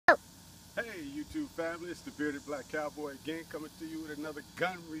YouTube family? It's the Bearded Black Cowboy again, coming to you with another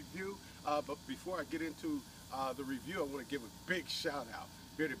gun review. But before I get into the review, I want to give a big shout out.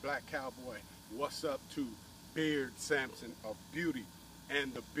 Bearded Black Cowboy, what's up to Beard Samson of Beauty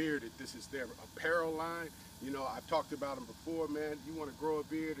and the Bearded. This is their apparel line. You know, I've talked about them before, man. You want to grow a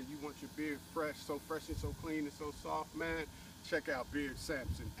beard or you want your beard fresh and so clean and so soft, man. Check out Beard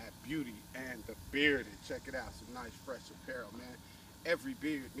Samson at Beauty and the Bearded. Check it out. Some nice, fresh apparel, man. Every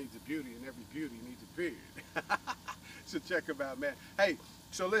beard needs a beauty and every beauty needs a beard. So check them out, man. Hey,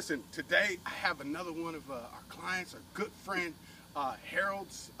 so listen, today I have another one of our clients, a good friend,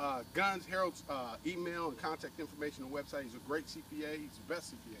 Harold's Guns. Harold's email and contact information on the website. He's a great CPA. He's the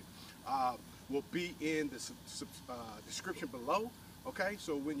best CPA. Will be in the description below. Okay,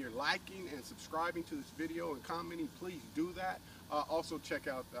 so when you're liking and subscribing to this video and commenting, please do that. Also check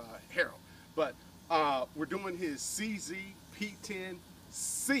out Harold. But we're doing his CZ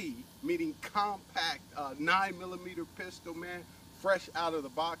P-10C, meaning compact 9mm pistol, man. Fresh out of the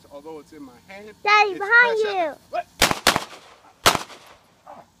box, although it's in my hand. Daddy, behind you.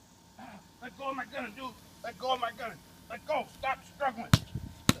 Let go of my gun, dude. Let go of my gun. Let go. Stop struggling.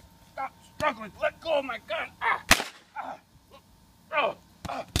 Stop struggling. Let go of my gun. Oh,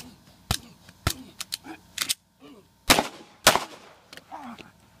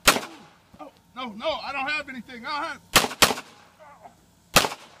 no, I don't have anything. I don't have.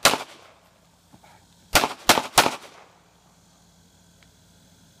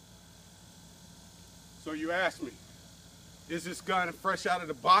 So you asked me, is this gun fresh out of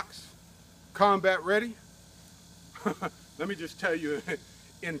the box, combat ready? Let me just tell you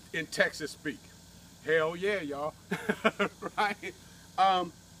in Texas speak. Hell yeah, y'all. Right?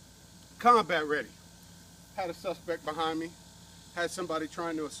 Combat ready. Had a suspect behind me. Had somebody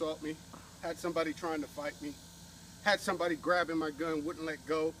trying to assault me. Had somebody trying to fight me. Had somebody grabbing my gun, wouldn't let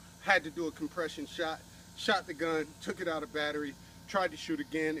go. Had to do a compression shot. Shot the gun, took it out of battery. Tried to shoot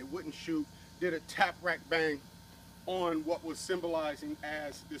again, it wouldn't shoot. Did a tap rack bang on what was symbolizing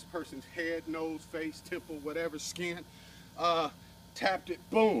as this person's head, nose, face, temple, whatever, skin. Tapped it,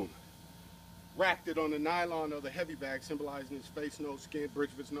 boom. Racked it on the nylon of the heavy bag, symbolizing his face, nose, skin,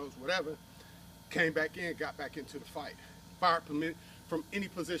 bridge of his nose, whatever. Came back in, got back into the fight. Fire permit from any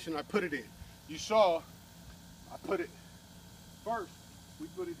position I put it in. You saw, I put it first, we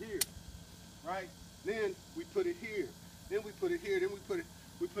put it here, right? Then we put it here. Then we put it here. Then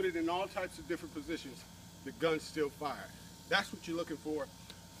we put it in all types of different positions. The gun's still fired. That's what you're looking for,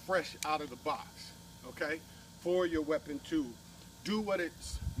 fresh out of the box, okay? For your weapon to do what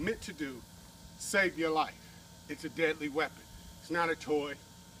it's meant to do, save your life. It's a deadly weapon. It's not a toy.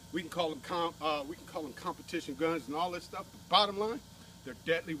 We can call them competition guns and all this stuff. But bottom line, they're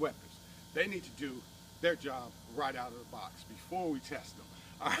deadly weapons. They need to do their job right out of the box before we test them.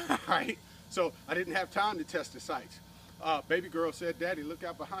 All right. So I didn't have time to test the sights. Baby girl said, "Daddy, look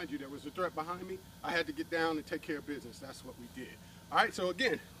out behind you. There was a threat behind me. I had to get down and take care of business." That's what we did. All right. So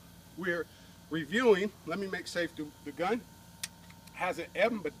again, we're reviewing. Let me make safe the gun. Has an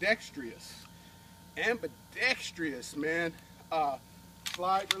ambidextrous, man,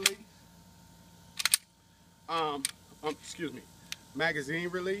 slide release. Excuse me, magazine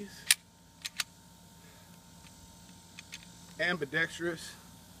release. Ambidextrous.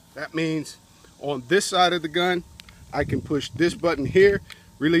 That means on this side of the gun, I can push this button here,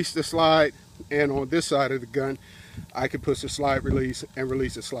 release the slide, and on this side of the gun, I can push the slide release and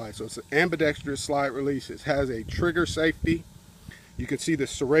release the slide. So it's an ambidextrous slide release. It has a trigger safety. You can see the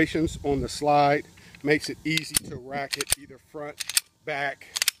serrations on the slide. Makes it easy to rack it either front, back,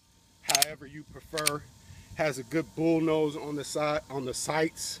 however you prefer. Has a good bull nose on the side, on the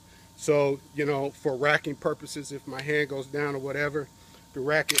sights. So, you know, for racking purposes, if my hand goes down or whatever, can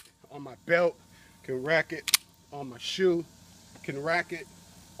rack it on my belt, can rack it on my shoe, can rack it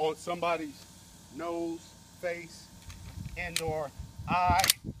on somebody's nose, face, and or eye.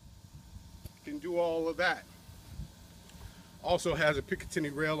 Can do all of that. Also has a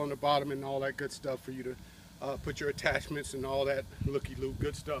Picatinny rail on the bottom and all that good stuff for you to put your attachments and all that looky-loo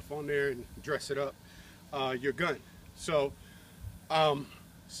good stuff on there and dress it up, your gun. So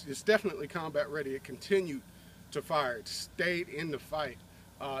it's definitely combat ready. It continued to fire. It stayed in the fight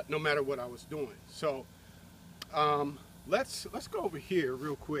no matter what I was doing. So let's go over here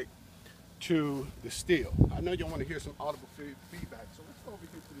real quick to the steel. I know you want to hear some audible feedback, so let's go over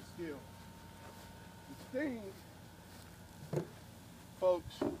here to the steel. The thing,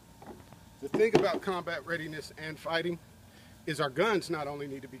 folks, the thing about combat readiness and fighting is our guns not only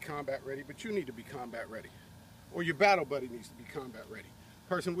need to be combat ready, but you need to be combat ready, or your battle buddy needs to be combat ready.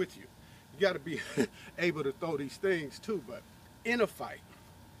 Person with you, you got to be able to throw these things too. But in a fight,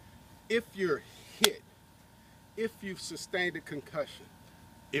 if you're hit, if you've sustained a concussion,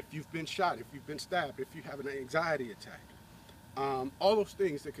 if you've been shot, if you've been stabbed, if you have an anxiety attack, all those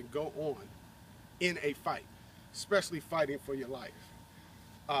things that can go on in a fight, especially fighting for your life.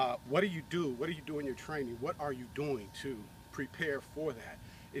 What do you do? What do you do in your training? What are you doing to prepare for that?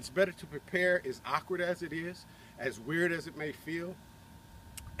 It's better to prepare, as awkward as it is, as weird as it may feel,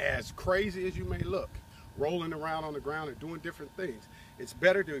 as crazy as you may look, rolling around on the ground and doing different things. It's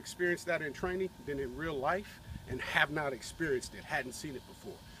better to experience that in training than in real life and have not experienced it, hadn't seen it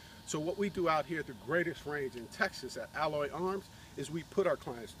before. So what we do out here at the greatest range in Texas at Alloy Arms is we put our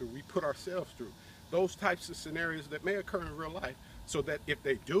clients through, we put ourselves through those types of scenarios that may occur in real life, so that if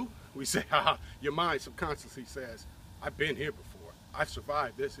they do, we say, haha, your mind subconsciously says, I've been here before, I've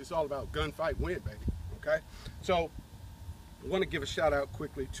survived this. It's all about gunfight win, baby, okay? So I want to give a shout out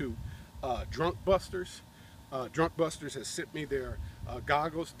quickly to Drunk Busters. Drunk Busters has sent me their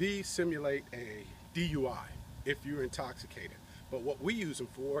goggles. These simulate a DUI if you're intoxicated. But what we use them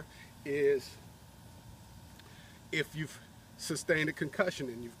for is if you've sustained a concussion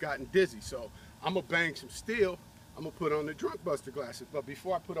and you've gotten dizzy. So I'm gonna bang some steel, I'm gonna put on the Drunk Buster glasses. But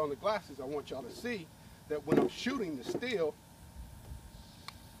before I put on the glasses, I want y'all to see that when I'm shooting the steel,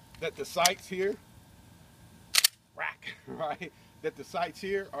 that the sights here, rack, right? That the sights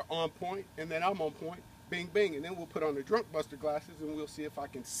here are on point, and then I'm on point, bing, bing. And then we'll put on the Drunk Buster glasses and we'll see if I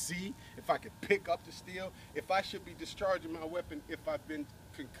can see, if I can pick up the steel, if I should be discharging my weapon, if I've been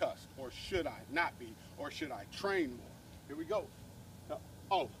concussed, or should I not be, or should I train more? Here we go.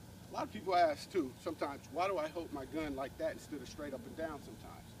 Oh, a lot of people ask too, sometimes, why do I hold my gun like that instead of straight up and down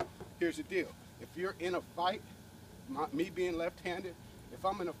sometimes? Here's the deal. If you're in a fight, me being left-handed, if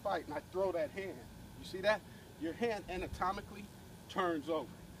I'm in a fight and I throw that hand, you see that? Your hand anatomically turns over.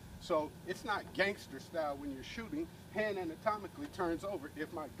 So it's not gangster style when you're shooting. Hand anatomically turns over.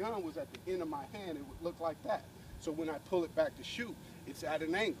 If my gun was at the end of my hand, it would look like that. So when I pull it back to shoot, it's at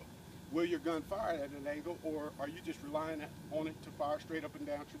an angle. Will your gun fire at an angle, or are you just relying on it to fire straight up and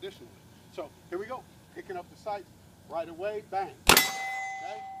down traditionally? So here we go. Picking up the sights, right away, bang.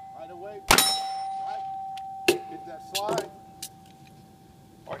 Okay? Right away, bang. Right? Hit that slide,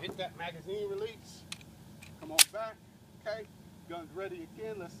 or hit that magazine release. Come on back, okay? Gun's ready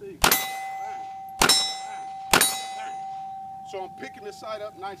again, let's see. Bang, bang, bang. So I'm picking the sight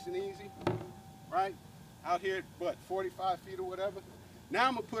up nice and easy, right? Out here at, what, 45 feet or whatever. Now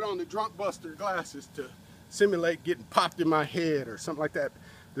I'm gonna put on the Drunk Buster glasses to simulate getting popped in my head or something like that.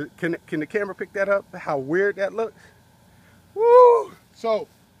 Can the camera pick that up? How weird that looks? Woo! So,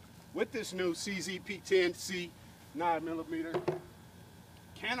 with this new CZ P-10C 9mm,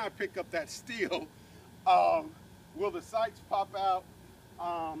 can I pick up that steel? Will the sights pop out?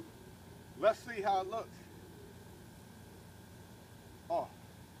 Let's see how it looks. Oh,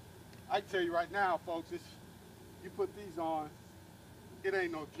 I can tell you right now, folks, you put these on, it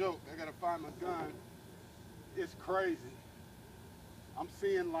ain't no joke. I gotta find my gun. It's crazy. I'm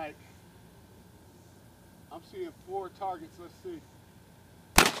seeing 4 targets. Let's see.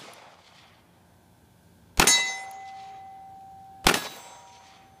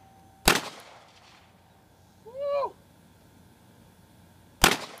 Woo!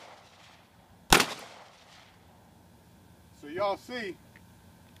 So y'all see,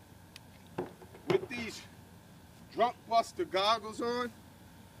 with these Drunk Buster goggles on,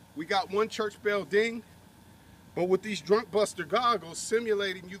 we got one church bell ding, but with these Drunk Buster goggles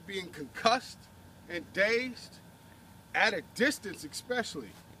simulating you being concussed and dazed at a distance, especially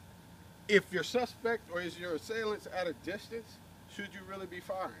if your suspect or is your assailant's at a distance, should you really be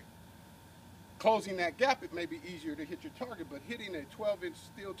firing? Closing that gap, it may be easier to hit your target, but hitting a 12-inch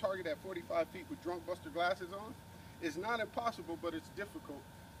steel target at 45 feet with Drunk Buster glasses on is not impossible, but it's difficult,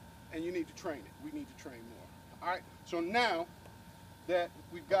 and you need to train it. We need to train more. All right, so now that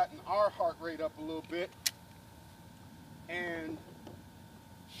we've gotten our heart rate up a little bit and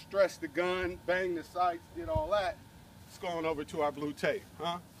stressed the gun, banged the sights, did all that, it's going over to our blue tape,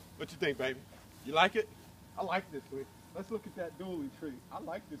 huh? What you think, baby? You like it? I like this one. Let's look at that dually tree. I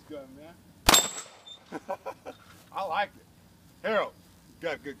like this gun, man. I like it. Harold, you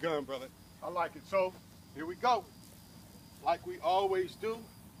got a good gun, brother. I like it. So, here we go. Like we always do,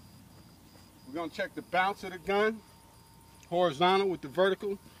 we're gonna check the bounce of the gun, horizontal with the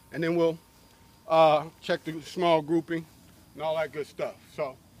vertical, and then we'll check the small grouping and all that good stuff.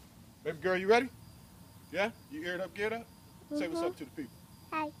 So, baby girl, you ready? Yeah? You eared up, geared up? Say what's up to the people.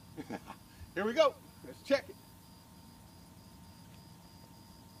 Hi. Here we go. Let's check it.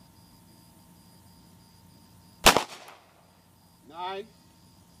 Nice.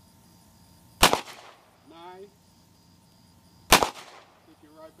 Nice. Take it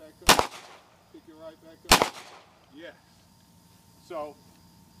right back up. Pick it right back up. Yeah. So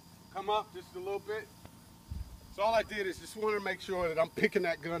come up just a little bit. So all I did is just wanted to make sure that I'm picking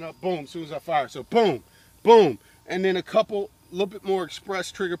that gun up, boom, as soon as I fire. So boom, boom, and then a little bit more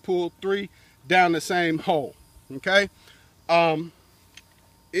express trigger pull, 3 down the same hole, okay?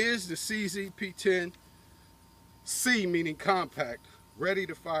 Is the CZ P-10 C, meaning compact, ready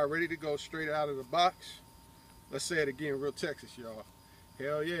to fire, ready to go straight out of the box? Let's say it again, real Texas, y'all.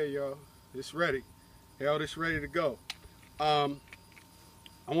 Hell yeah, y'all, it's ready. Hell, it's ready to go. I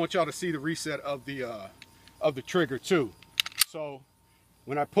want y'all to see the reset of the trigger too. So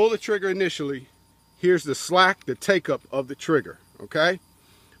when I pull the trigger initially, here's the slack, the take up of the trigger, okay?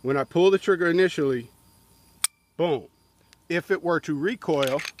 When I pull the trigger initially, boom. If it were to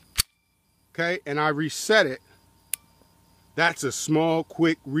recoil, okay, and I reset it, that's a small,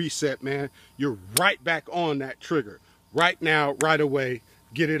 quick reset, man. You're right back on that trigger. Right now, right away,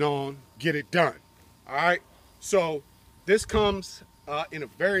 get it on, get it done. All right, so this comes in a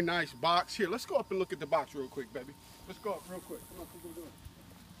very nice box. Here, let's go up and look at the box real quick, baby. Let's go up real quick. Come on,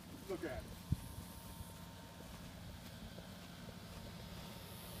 look at it.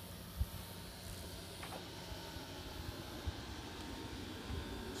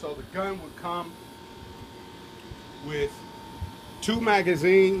 So the gun would come with 2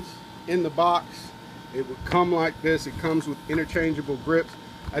 magazines in the box. It would come like this. It comes with interchangeable grips.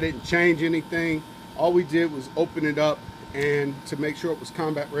 I didn't change anything. All we did was open it up, and to make sure it was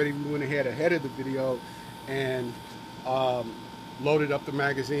combat ready, we went ahead of the video and loaded up the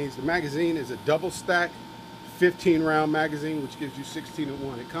magazines. The magazine is a double stack 15 round magazine, which gives you 16 in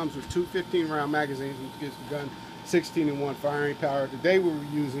 1. It comes with 2 15 round magazines, which gives the gun 16 in 1 firing power. Today we were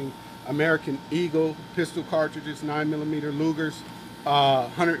using American Eagle pistol cartridges, 9mm Lugers,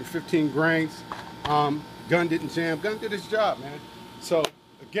 115 grains. Gun didn't jam. Gun did its job, man. So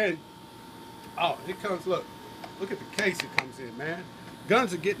again, oh, it comes. Look at the case it comes in, man.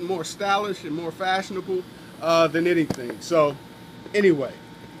 Guns are getting more stylish and more fashionable than anything. So anyway,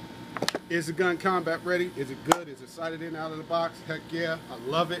 is the gun combat ready? Is it good? Is it sighted in out of the box? Heck yeah, I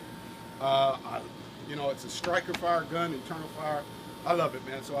love it. You know, it's a striker fire gun, internal fire. I love it,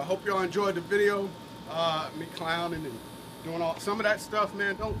 man. So I hope y'all enjoyed the video. Me clowning and doing some of that stuff,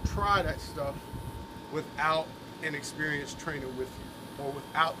 man. Don't try that stuff without an experienced trainer with you, or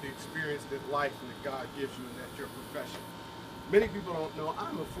without the experience that life and that God gives you and that's your profession. Many people don't know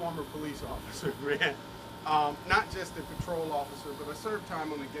I'm a former police officer, man. Not just a patrol officer, but I served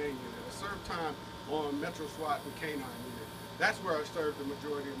time on the gang unit. I served time on Metro SWAT and K-9 unit. That's where I served the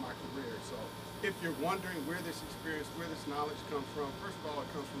majority of my career. So if you're wondering where this experience, where this knowledge comes from, first of all, it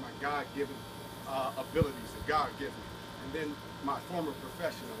comes from my God-given abilities that God gives me. And then my former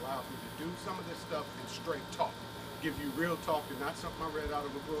profession allows me to do some of this stuff in straight talk. Give you real talk and not something I read out of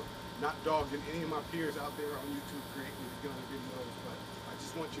a book, not dogging any of my peers out there on YouTube creating these gun videos, but I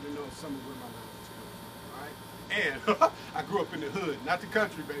just want you to know some of where my knowledge comes from, all right? And I grew up in the hood, not the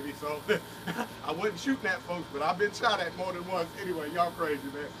country, baby, so I wasn't shooting at folks, but I've been shot at more than once. Anyway, y'all crazy,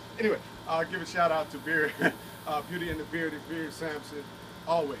 man. Anyway, give a shout out to Beard, Beauty and the Beard and Beard Samson.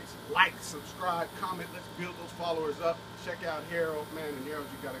 Always like, subscribe, comment. Let's build those followers up. Check out Harold, man. And Harold,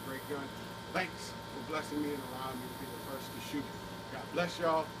 you got a great gun. Thanks for blessing me and allowing me to be the first to shoot it. God bless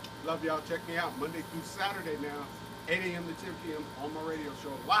y'all. Love y'all. Check me out Monday through Saturday now, 8 a.m. to 10 p.m. on my radio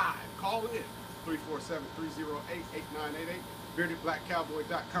show live. Call in 347-308-8988.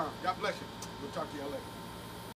 BeardedBlackCowboy.com. God bless you. We'll talk to y'all later.